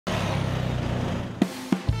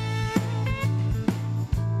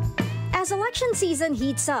As election season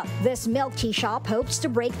heats up, this milk tea shop hopes to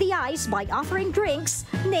break the ice by offering drinks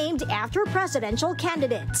named after presidential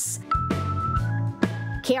candidates.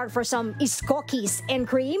 Care for some Isko-Kis and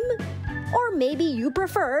Cream? Or maybe you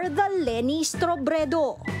prefer the Leni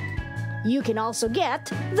Strawbredo? You can also get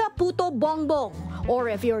the Puto Bongbong. Or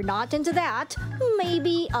if you're not into that,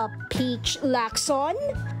 maybe a peach Lacson?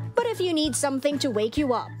 But if you need something to wake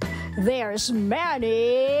you up, there's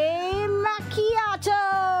Manny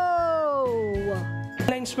Macchiato!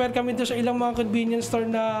 Na-inspire kami doon sa ilang mga convenience store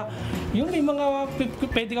na yung may mga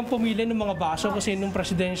pwede kang pumili ng mga baso kung sinong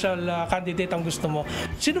presidential candidate ang gusto mo.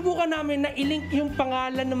 Sinubukan namin na i-link yung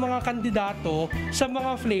pangalan ng mga kandidato sa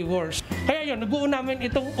mga flavors. Kaya yun, nabuo namin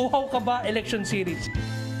itong Uhaw Ka Ba election series.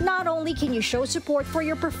 Not only can you show support for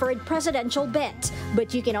your preferred presidential bet,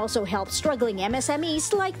 but you can also help struggling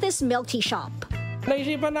MSMEs like this milk tea shop.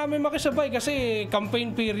 Naisipan namin makisabay kasi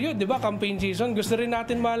campaign period, di ba? Campaign season. Gusto rin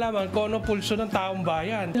natin malaman kung ano pulso ng taong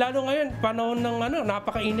bayan. Lalo ngayon, panahon ng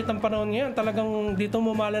napakainit ang panahon ngayon. Talagang dito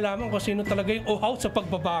mo malalaman kung sino talaga yung uhaw sa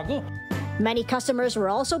pagbabago. Many customers were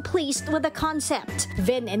also pleased with the concept.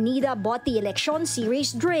 Vin and Nida bought the election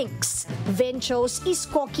series drinks. Vin chose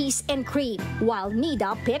Isko-Kis and Cream, while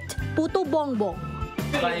Nida picked Puto Bongbong.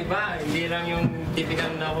 Iba, hindi lang yung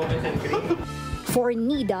typical na Uhaw and Cream. For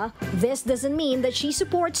Nida, this doesn't mean that she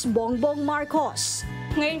supports Bongbong Marcos.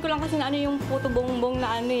 Ngayon ko lang kasi na yung Puto Bongbong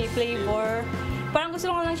na flavor. Parang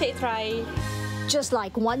gusto ko lang siya i-try. Just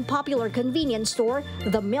like one popular convenience store,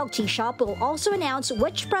 the milk tea shop will also announce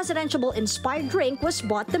which presidential-inspired drink was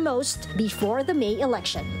bought the most before the May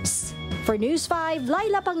elections. For News 5,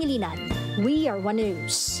 Laila Pangilinan, we are One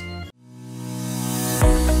News.